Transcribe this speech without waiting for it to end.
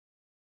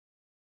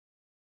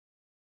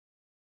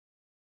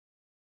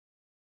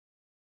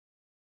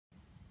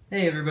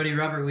Hey everybody,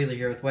 Robert Wheeler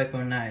here with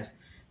Whitebone Knives.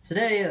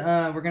 Today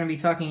we're going to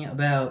be talking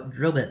about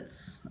drill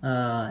bits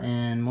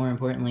and more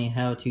importantly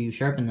how to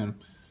sharpen them.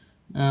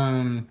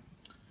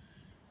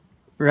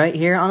 Right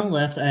here on the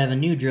left I have a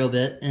new drill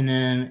bit, and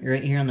then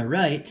right here on the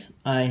right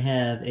I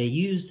have a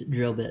used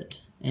drill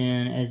bit.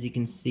 And as you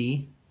can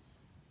see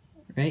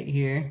right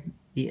here,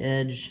 the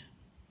edge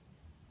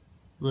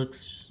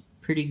looks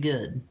pretty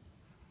good.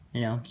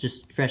 You know,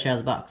 just fresh out of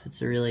the box.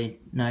 It's a really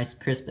nice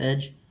crisp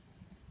edge.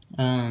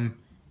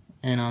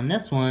 And on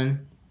this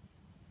one,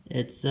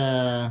 it's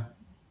kind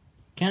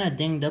of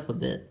dinged up a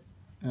bit.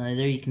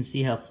 There you can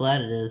see how flat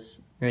it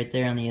is, right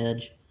there on the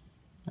edge.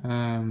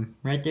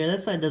 Right there,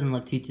 that side doesn't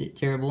look too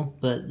terrible,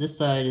 but this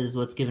side is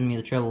what's giving me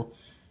the trouble.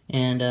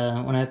 And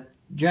when I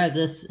drive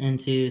this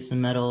into some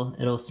metal,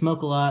 it'll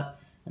smoke a lot,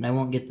 and I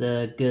won't get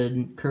the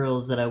good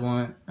curls that I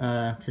want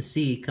to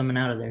see coming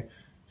out of there.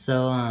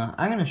 So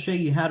I'm going to show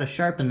you how to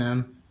sharpen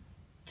them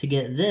to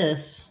get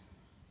this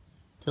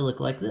to look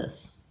like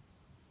this.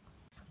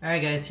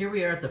 Alright guys, here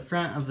we are at the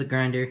front of the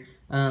grinder.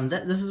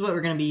 This is what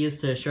we're going to be used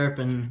to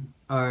sharpen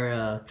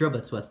our drill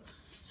bits with.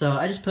 So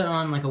I just put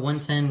on like a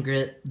 110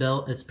 grit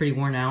belt. It's pretty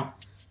worn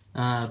out,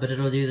 but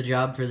it'll do the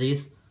job for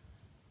these.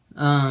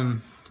 I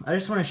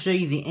just want to show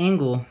you the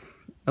angle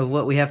of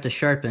what we have to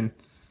sharpen.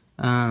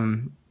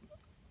 It's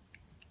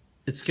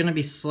going to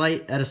be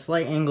at a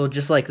slight angle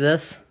just like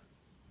this.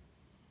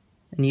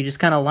 And you just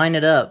kind of line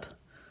it up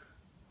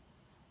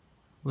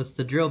with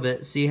the drill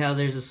bit. See how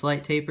there's a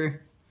slight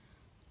taper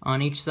on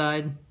each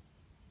side?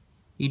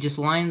 You just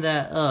line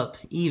that up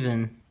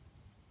even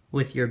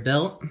with your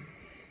belt,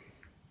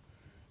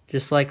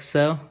 just like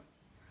so.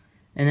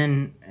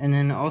 And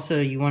then also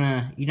you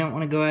don't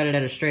want to go at it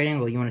at a straight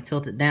angle. You want to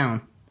tilt it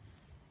down,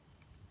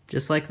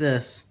 just like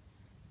this.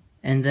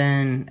 And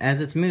then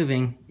as it's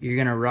moving, you're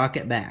gonna rock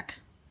it back.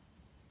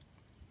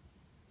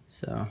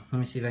 So let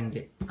me see if I can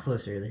get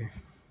closer there.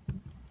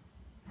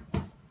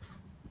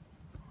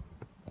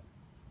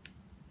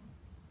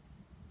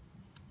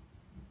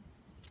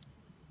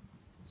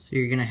 So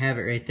you're going to have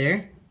it right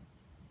there,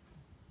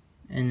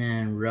 and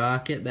then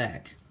rock it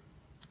back,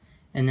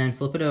 and then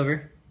flip it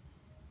over,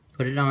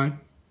 put it on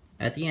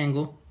at the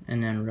angle,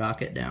 and then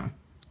rock it down.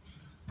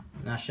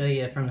 And I'll show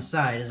you from the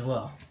side as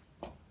well,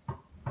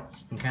 so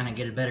you can kind of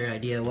get a better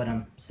idea of what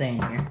I'm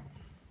saying here.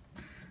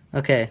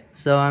 Okay,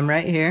 so I'm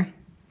right here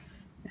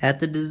at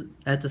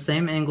the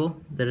same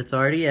angle that it's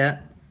already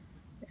at,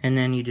 and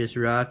then you just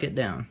rock it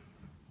down.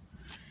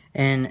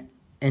 And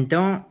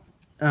don't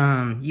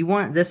you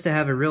want this to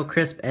have a real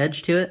crisp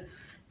edge to it.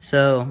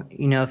 So,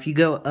 you know, if you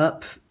go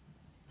up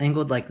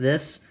angled like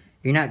this,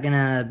 you're not going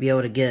to be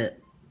able to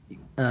get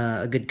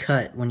a good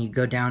cut when you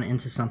go down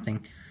into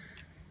something,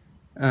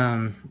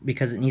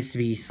 because it needs to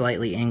be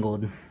slightly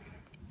angled.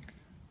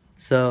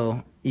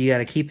 So, you got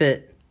to keep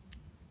it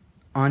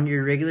on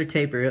your regular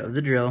taper of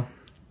the drill,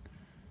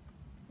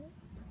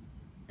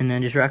 and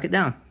then just rock it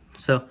down.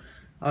 So,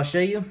 I'll show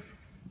you,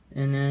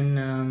 and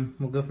then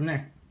we'll go from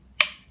there.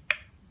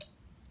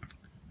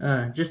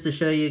 Just to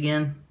show you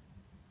again,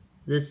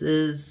 this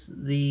is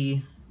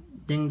the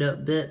dinged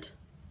up bit.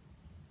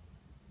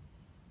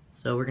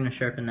 So we're going to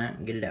sharpen that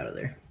and get it out of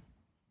there.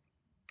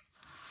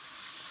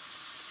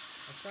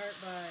 I'll start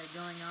by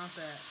going off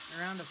at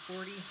around a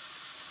 40,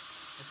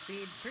 a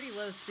speed, pretty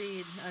low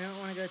speed. I don't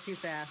want to go too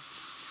fast.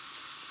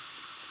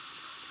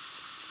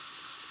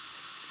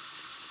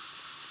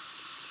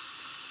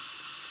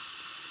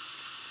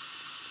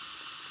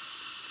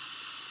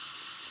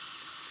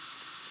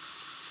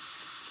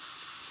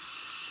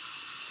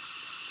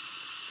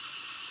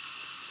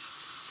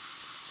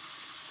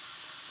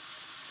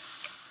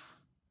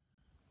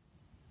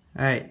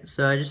 Alright,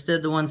 so I just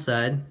did the one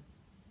side,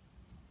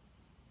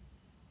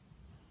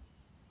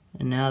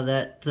 and now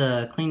that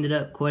cleaned it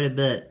up quite a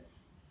bit,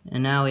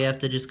 and now we have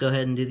to just go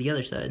ahead and do the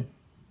other side.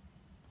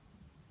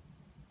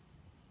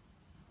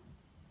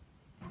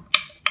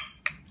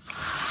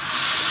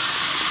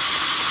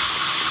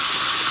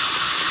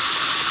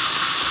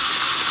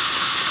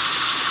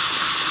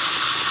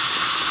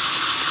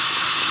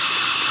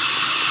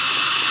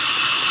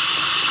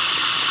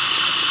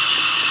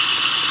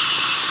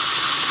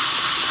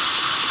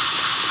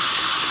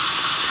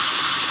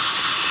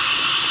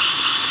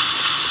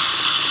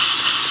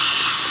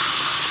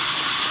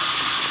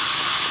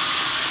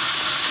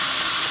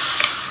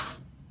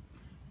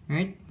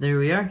 Alright, there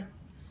we are.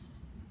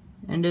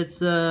 And it's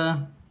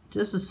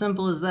just as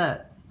simple as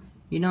that.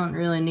 You don't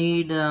really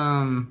need,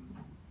 you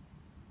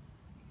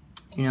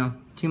know,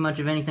 too much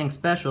of anything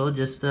special.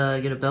 Just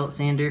get a belt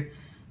sander,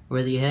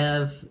 whether you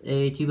have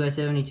a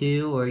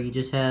 2x72 or you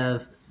just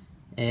have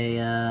a,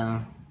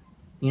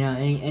 you know,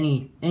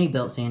 any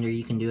belt sander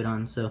you can do it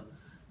on. So,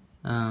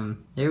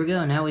 there we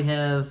go. Now we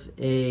have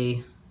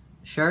a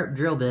sharp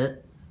drill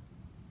bit,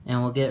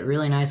 and we'll get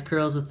really nice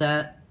curls with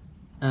that.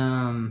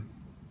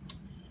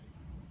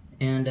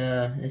 And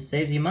it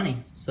saves you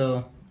money.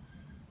 So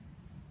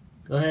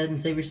go ahead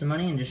and save you some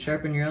money and just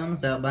sharpen your own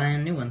without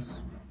buying new ones.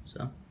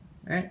 So,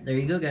 alright, there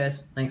you go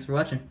guys. Thanks for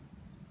watching.